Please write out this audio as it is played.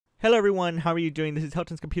Hello everyone, how are you doing? This is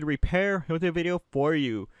Helton's Computer Repair with a video for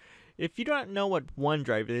you. If you don't know what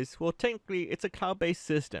OneDrive is, well technically it's a cloud-based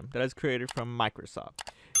system that is created from Microsoft.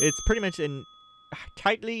 It's pretty much a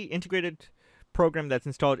tightly integrated program that's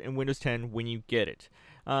installed in Windows 10 when you get it.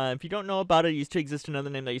 If you don't know about it, it used to exist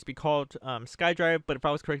another name that used to be called SkyDrive, but if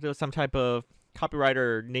I was correct, it was some type of copyright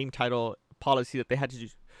or name title policy that they had to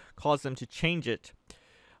cause them to change it.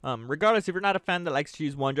 Regardless, if you're not a fan that likes to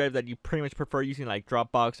use OneDrive, that you pretty much prefer using like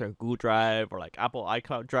Dropbox or Google Drive or like Apple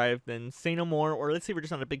iCloud Drive, then say no more. Or let's say we're just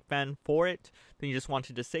not a big fan for it, then you just want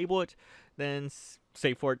to disable it, then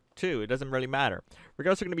say for it too. It doesn't really matter.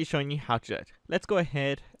 Regardless, we're going to be showing you how to do it. Let's go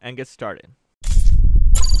ahead and get started.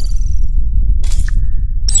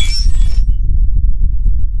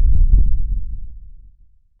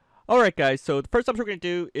 Alright guys, so the first option we're going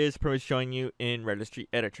to do is pretty much showing you in Registry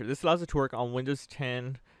Editor. This allows it to work on Windows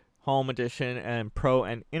 10 Home Edition and Pro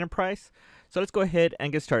and Enterprise. So let's go ahead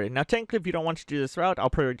and get started. Now technically if you don't want to do this route, I'll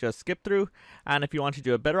probably just skip through. And if you want to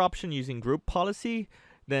do a better option using group policy,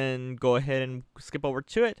 then go ahead and skip over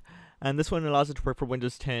to it. And this one allows it to work for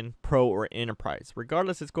Windows 10 Pro or Enterprise.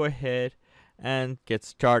 Regardless, let's go ahead and get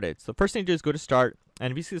started. So first thing to do is go to Start.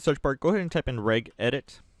 And if you see the search bar, go ahead and type in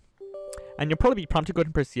regedit. And you'll probably be prompted to go ahead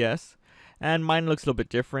and press yes. And mine looks a little bit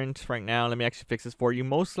different right now. Let me actually fix this for you.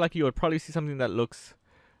 Most likely you would probably see something that looks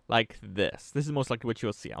like this. This is most likely what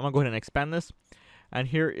you'll see. I'm going to go ahead and expand this. And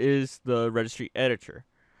here is the Registry Editor.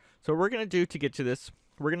 So what we're going to do to get to this,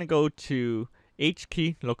 we're going to go to H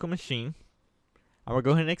key local machine. And we're going to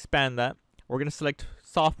go ahead and expand that. We're going to select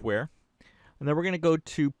software. And then we're going to go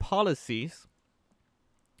to policies.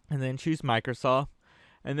 And then choose Microsoft.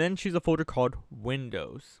 And then choose a folder called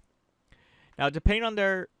Windows. Now, depending on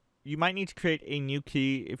you might need to create a new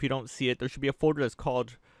key if you don't see it. There should be a folder that's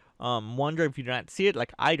called OneDrive. If you do not see it,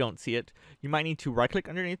 like I don't see it, you might need to right-click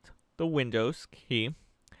underneath the Windows key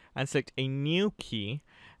and select a new key.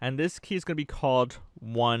 And this key is going to be called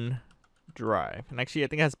OneDrive. And actually, I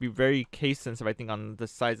think it has to be very case-sensitive, I think, on the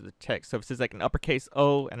size of the text. So if it says like an uppercase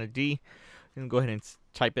O and a D, you can go ahead and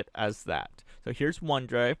type it as that. So here's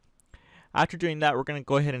OneDrive. After doing that, we're going to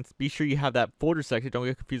go ahead and be sure you have that folder selected. Don't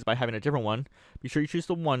get confused by having a different one. Be sure you choose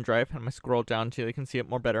the OneDrive. I'm going to scroll down so you can see it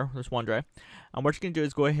more better. There's OneDrive. And what you're going to do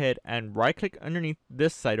is go ahead and right-click underneath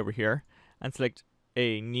this side over here and select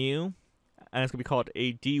a new, and it's going to be called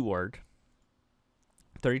a D word.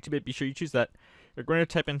 32-bit, be sure you choose that. You're going to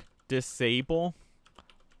type in disable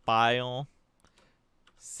file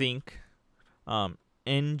sync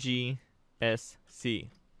NGSC.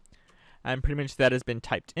 And pretty much that has been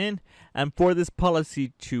typed in. And for this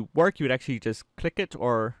policy to work, you would actually just click it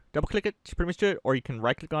or double click it to pretty much do it, or you can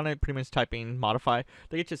right click on it, pretty much typing modify.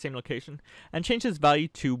 They get you the same location and change this value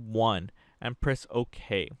to 1 and press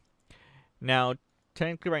OK. Now,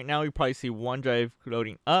 technically right now you probably see OneDrive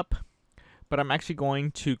loading up, but I'm actually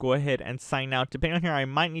going to go ahead and sign out. Depending on here, I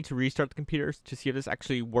might need to restart the computer to see if this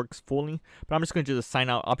actually works fully, but I'm just going to do the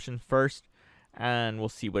sign out option first and we'll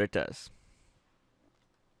see what it does.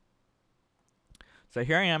 So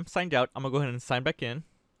here I am, signed out. I'm going to go ahead and sign back in.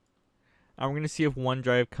 And we're going to see if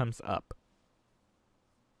OneDrive comes up.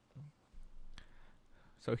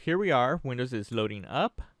 So here we are. Windows is loading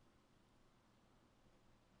up.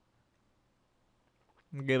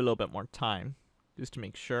 I'll give it a little bit more time just to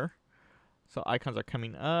make sure. So icons are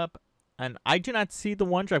coming up. And I do not see the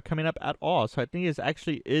OneDrive coming up at all. So I think it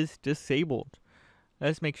actually is disabled.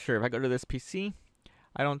 Let's make sure. If I go to this PC,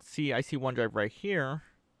 I see OneDrive right here.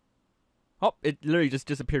 Oh, it literally just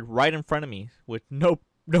disappeared right in front of me with no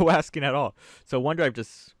asking at all. So OneDrive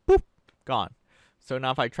just, boop, gone. So now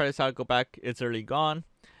if I try this out, go back, it's already gone.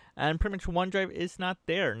 And pretty much OneDrive is not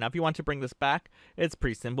there. Now if you want to bring this back, it's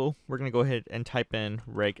pretty simple. We're going to go ahead and type in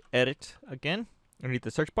regedit again underneath the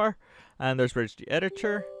search bar. And there's Registry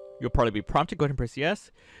Editor. You'll probably be prompted. Go ahead and press yes.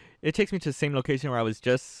 It takes me to the same location where I was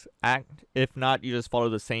just at. If not, you just follow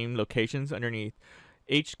the same locations underneath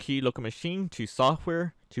H key local machine to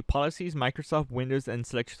software to policies, Microsoft, Windows, and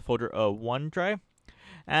select the folder of OneDrive.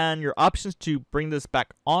 And your options to bring this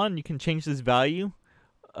back on, you can change this value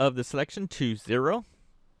of the selection to 0.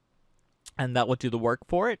 And that will do the work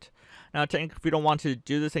for it. Now, technically, if you don't want to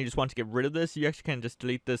do this and you just want to get rid of this, you actually can just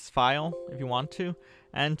delete this file if you want to.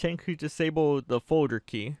 And technically disable the folder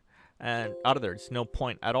key. And out of there, it's no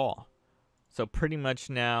point at all. So pretty much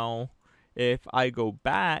now, if I go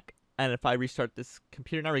back, and if I restart this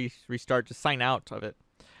computer, not restart, just sign out of it.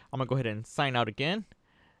 I'm going to go ahead and sign out again.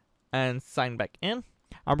 And sign back in.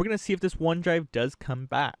 And we're going to see if this OneDrive does come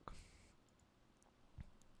back.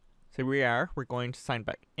 So we're going to sign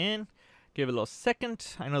back in. Give it a little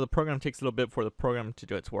second. I know the program takes a little bit for the program to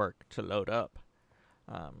do its work, to load up.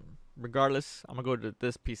 regardless, I'm gonna go to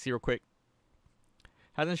this PC real quick.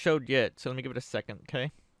 Hasn't showed yet, so let me give it a second,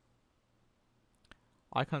 okay?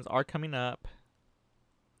 Icons are coming up.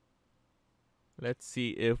 Let's see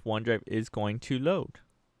if OneDrive is going to load.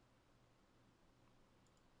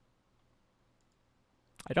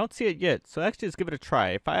 I don't see it yet, so actually let's give it a try.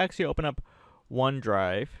 If I actually open up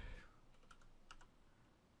OneDrive,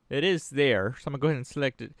 it is there, so I'm gonna go ahead and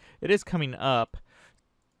select it. It is coming up.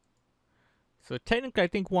 So technically I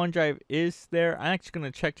think OneDrive is there. I'm actually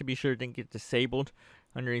gonna check to be sure it didn't get disabled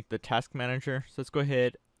underneath the task manager. So let's go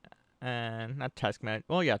ahead and not task manager.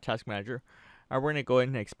 Oh yeah, task manager. We're gonna go ahead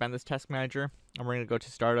and expand this task manager, and we're gonna go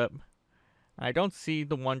to startup. I don't see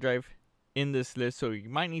the OneDrive in this list, so you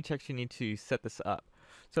might need to set this up.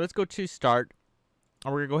 So let's go to start,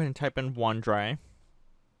 and we're gonna go ahead and type in OneDrive,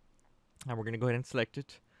 and we're gonna go ahead and select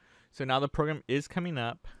it. So now the program is coming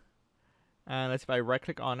up, and let's if I right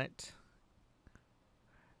click on it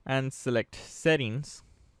and select settings.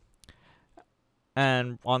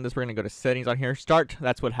 And on this, we're going to go to settings on here. Start,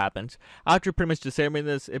 that's what happens. After pretty much disabling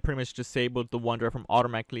this, it pretty much disabled the OneDrive from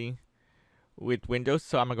automatically with Windows.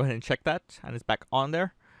 So I'm going to go ahead and check that. And it's back on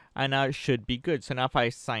there. And now it should be good. So now if I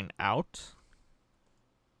sign out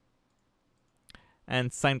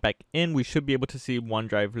and sign back in, we should be able to see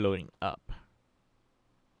OneDrive loading up.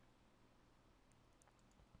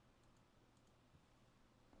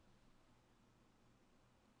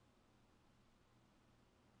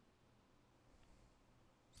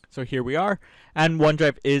 So here we are, and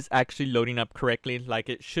OneDrive is actually loading up correctly like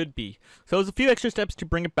it should be. So there's a few extra steps to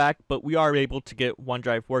bring it back, but we are able to get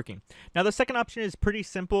OneDrive working. Now the second option is pretty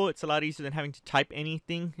simple. It's a lot easier than having to type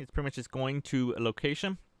anything. It's pretty much just going to a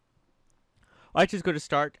location. I just go to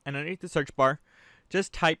start, and underneath the search bar,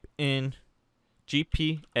 just type in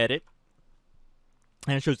GP edit,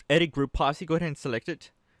 and it shows edit group policy. Go ahead and select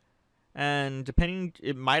it. And depending,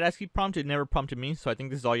 it might ask you prompt. It never prompted me, so I think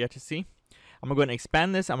this is all you have to see. I'm going to go ahead and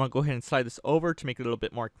expand this. I'm going to go ahead and slide this over to make it a little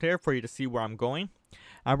bit more clear for you to see where I'm going.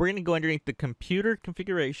 We're going to go underneath the computer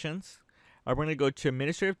configurations. We're going to go to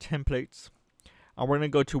administrative templates. We're going to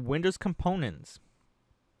go to Windows components.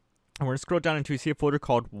 And we're going to scroll down until you see a folder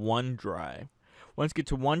called OneDrive. Once you get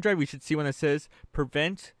to OneDrive, we should see one that says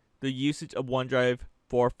prevent the usage of OneDrive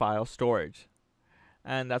for file storage.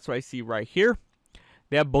 And that's what I see right here.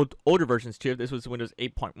 They have both older versions too. This was Windows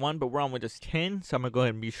 8.1, but we're on Windows 10, so I'm going to go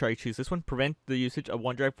ahead and be sure I choose this one. Prevent the usage of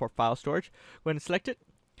OneDrive for file storage. Go ahead and select it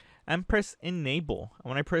and press Enable. And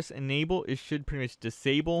when I press Enable, it should pretty much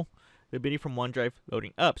disable the ability from OneDrive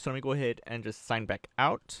loading up. So let me go ahead and just sign back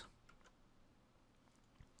out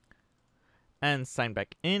and sign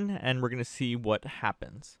back in, and we're going to see what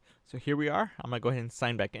happens. So here we are. I'm going to go ahead and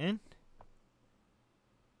sign back in.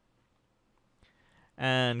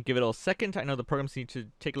 And give it a second. I know the programs need to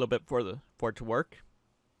take a little bit for it to work.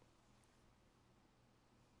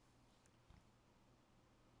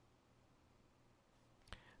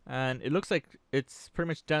 And it looks like it's pretty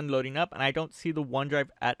much done loading up, and I don't see the OneDrive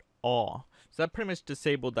at all. So that pretty much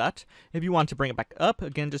disabled that. If you want to bring it back up,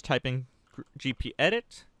 again, just type in GP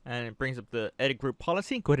edit, and it brings up the edit group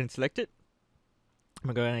policy. Go ahead and select it. I'm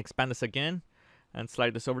going to go ahead and expand this again and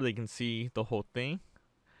slide this over so you can see the whole thing.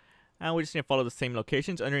 And we just need to follow the same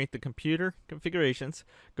locations. Underneath the computer configurations,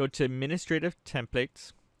 go to administrative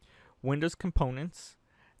templates, Windows components,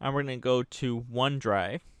 and we're going to go to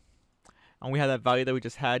OneDrive. And we have that value that we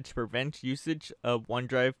just had to prevent usage of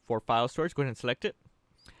OneDrive for file storage. Go ahead and select it.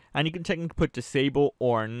 And you can technically put disable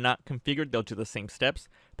or not configured. They'll do the same steps.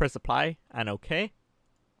 Press apply and OK.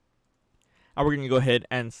 And we're going to go ahead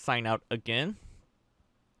and sign out again.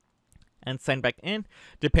 And sign back in.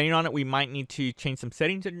 Depending on it, we might need to change some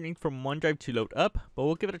settings underneath from OneDrive to load up, but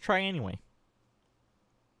we'll give it a try anyway.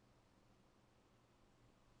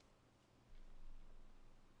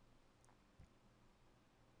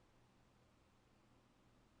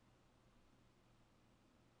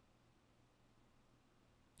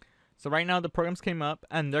 So right now the programs came up,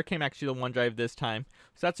 and there came actually the OneDrive this time.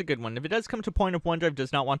 So that's a good one. If it does come to a point of OneDrive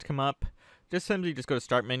does not want to come up, just simply just go to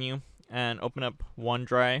Start menu and open up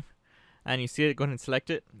OneDrive. And you see it, go ahead and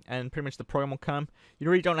select it, and pretty much the program will come. You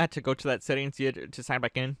really don't have to go to that settings yet to sign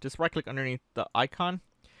back in. Just right click underneath the icon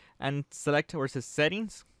and select where it says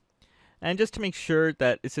settings. And just to make sure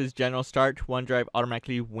that it says general start OneDrive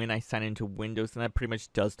automatically when I sign into Windows, and that pretty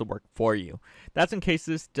much does the work for you. That's in case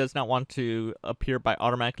this does not want to appear by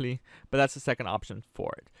automatically, but that's the second option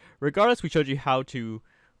for it. Regardless, we showed you how to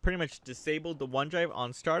pretty much disable the OneDrive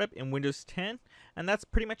on startup in Windows 10, and that's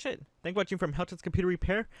pretty much it. Thank you for watching from Helton's Computer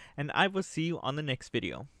Repair, and I will see you on the next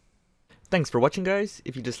video. Thanks for watching, guys.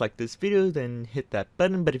 If you disliked this video, then hit that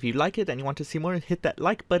button. But if you like it and you want to see more, hit that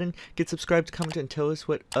like button, get subscribed, comment, and tell us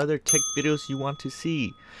what other tech videos you want to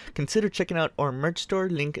see. Consider checking out our merch store,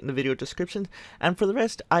 link in the video description. And for the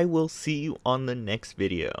rest, I will see you on the next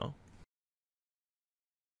video.